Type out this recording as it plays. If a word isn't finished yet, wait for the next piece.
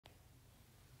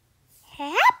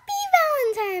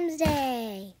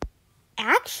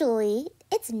Actually,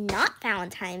 it's not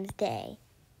Valentine's Day.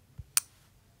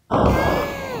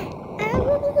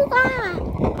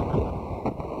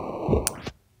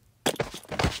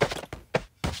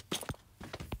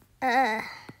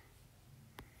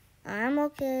 I'm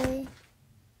okay.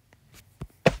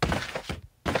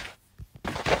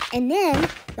 And then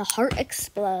the heart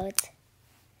explodes.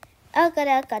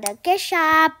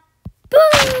 Gesha,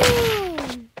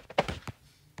 boom!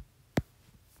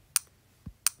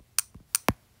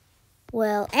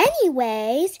 Well,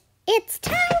 anyways, it's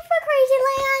time for Crazy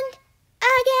Land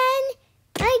again,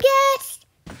 I guess.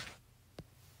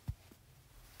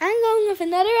 I'm going with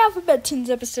another Alphabet Tunes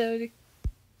episode.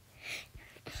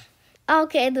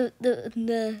 Okay,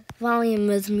 the volume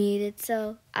was muted,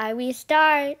 so I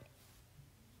restart.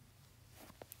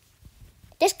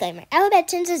 Disclaimer, Alphabet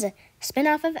Tunes is a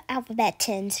spin-off of Alphabet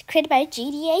Tunes created by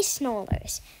GDA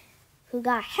Snollers, who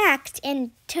got hacked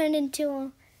and turned into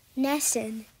a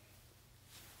Nessun.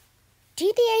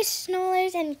 GDA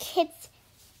Snollers and Kids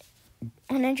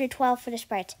 112 for the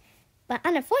sprites. But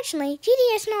unfortunately,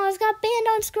 GDA Snollers got banned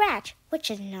on Scratch, which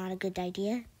is not a good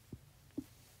idea.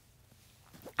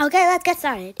 Okay, let's get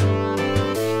started.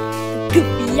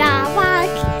 Goofy Rock.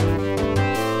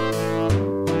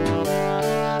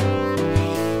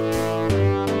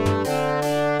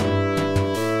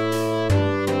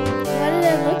 What are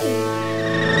they looking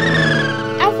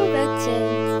at? Alphabet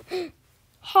Tunes.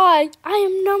 Hi, I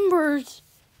am Numbers.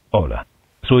 Hola,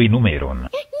 soy Numeron.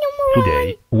 Number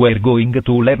Today, we're going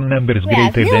to learn numbers We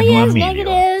have greater than 1 millions,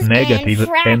 million, negatives, and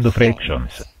and fractions.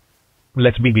 fractions.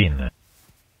 Let's begin.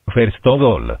 First of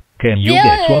all, can you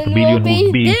guess what billion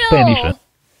would be in Spanish?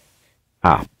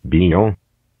 Billion?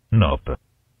 Nope.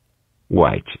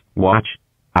 Wait, what?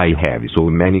 I have so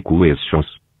many questions.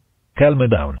 Calm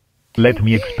down. Let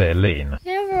me explain.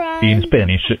 Never mind. In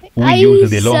Spanish, we Are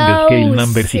use you the long scale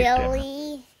number system.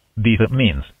 silly? This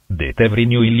means that every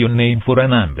new million name for a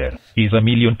number is a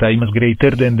million times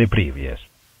greater than the previous.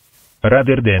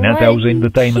 Rather than a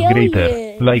 1,000 times kill greater,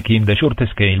 you. like in the short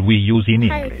scale we use in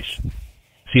English.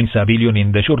 Since a billion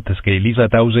in the short scale is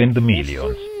 1,000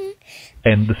 millions,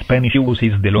 and Spanish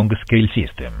uses the long scale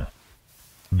system.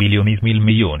 Billion is mil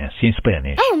millones in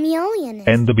Spanish, Oh, million.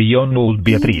 and beyond would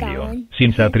be a trillion,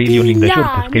 since a trillion in the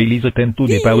short scale is 10 to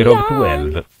the power of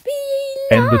 12,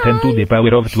 and 10 to the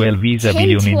power of 12 is a 10,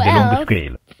 billion in the long 12.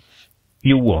 scale.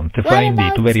 You won't find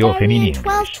it about very often in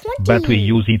starting at English, 12, but we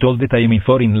use it all the time in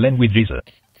foreign languages.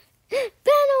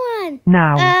 Better one.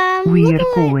 Now, we're look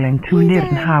at going to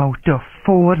learn how to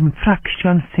form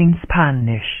fractions in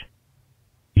Spanish.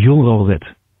 You're all that.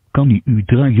 Can you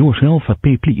dry yourself a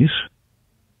pay, please?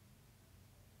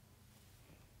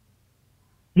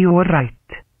 You're right.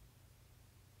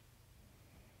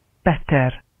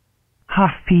 Better.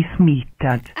 Half is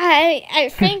meted. I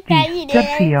think that you did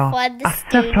it for the as a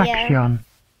studio. fraction.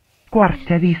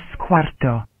 Quarter is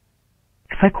quarto.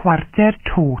 För quarter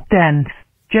two tens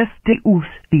just the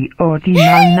use the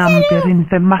ordinal number in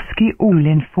the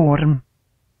masculine form.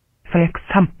 For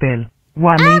example,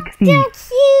 one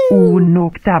exists uno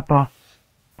octavo.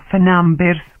 For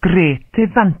numbers greater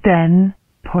than 10,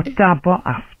 put double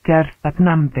after that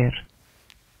number.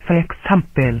 For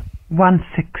example,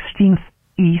 1/16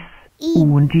 is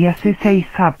un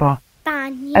 16avo.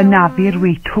 Another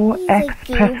way to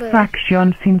express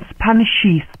fractions in Spanish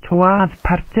is to add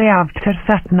parte after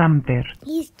that number.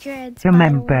 He's dreads.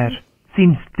 Remember,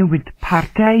 since the word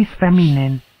parte is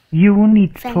feminine, you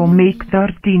need to make the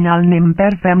ordinal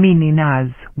number feminine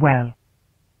as well.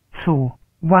 So,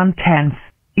 1/10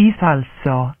 is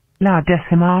also la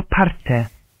decima parte.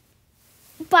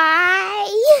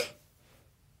 Bye.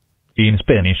 In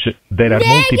Spanish, there are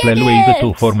multiple ways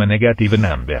to form negative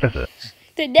numbers.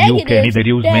 The You can either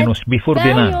use menos before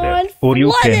the number, or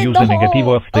you can use a negative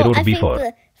after or before.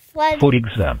 For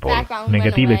example,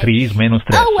 negative 3 is menos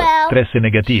 3, Oh, well. 3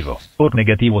 negativo, or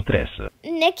negativo 3.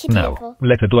 Now,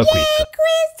 let's do a quiz.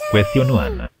 Question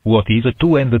 1. What is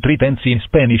 2 and 3 tenths in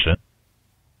Spanish?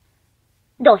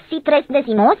 2 y 3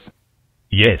 décimos.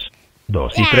 Yes, 2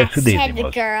 y 3 said the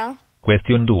décimos. girl.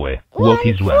 Question 2. What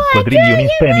is 1 quadrillion in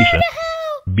Spanish?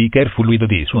 Be careful with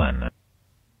this one.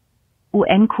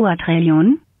 Un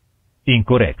quadrillion.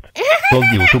 Incorrect. Told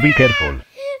you to be careful.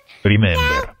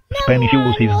 Remember, Spanish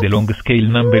uses the long scale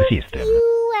number system.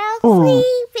 Oh.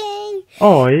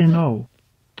 I know.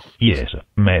 Yes,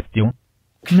 Matthew.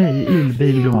 Mil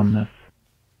biljones.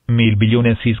 Mil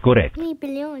billones is correct.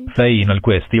 Final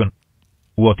question.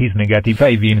 What is negative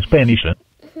 5 in Spanish?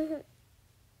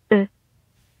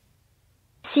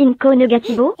 5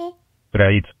 negativo.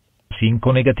 Right.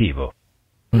 5 negativo.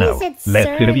 Now,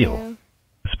 let's review.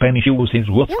 Spanish uses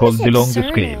what's You called almost the long said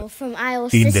scale. Cernal from Isle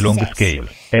In the long Sisters. scale,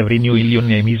 every new Illion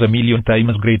name is a million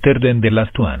times greater than the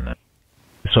last one.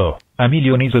 So, a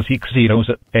million is 6 zeros,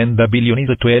 and a billion is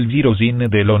 12 zeros in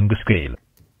the long scale.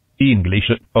 English,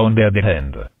 on the other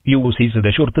hand, uses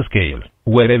the short scale,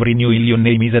 where every new Illion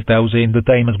name is 1,000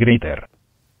 times greater.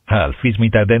 Half is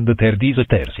mitad and third is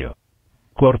tertio.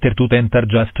 Quarter to tenth are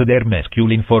just their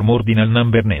masculine form ordinal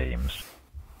number names.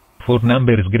 For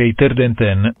numbers greater than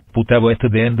 10, put a at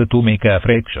the end to make a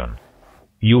fraction.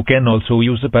 You can also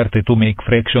use parte to make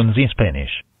fractions in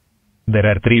Spanish. There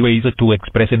are 3 ways to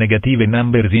express negative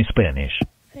numbers in Spanish.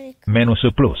 Menos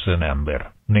plus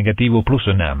number, negativo plus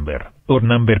number, or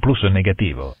number plus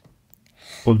negativo.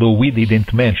 Although we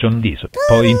didn't mention this,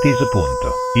 point is punto.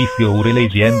 If you're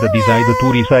lazy and decide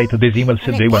to recite decimals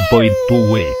the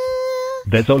 1.2 way.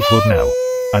 That's all for now.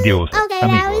 Adios, Okay, that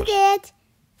amigos. was it.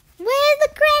 Where's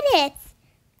the credits?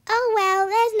 Oh well,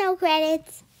 there's no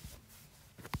credits.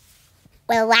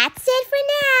 Well, that's it for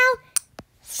now.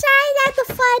 Sorry that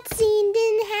the fight scene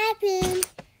didn't happen.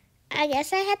 I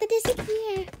guess I had to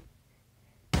disappear.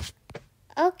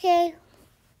 Okay.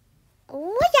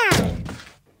 Oh yeah.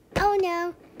 Oh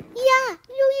no. Yeah.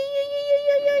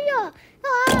 Yeah.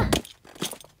 Ah.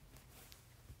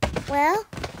 Well,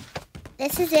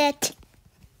 this is it.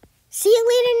 See you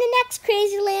later in the next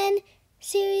Crazyland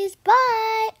series.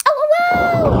 Bye. Oh,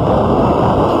 whoa!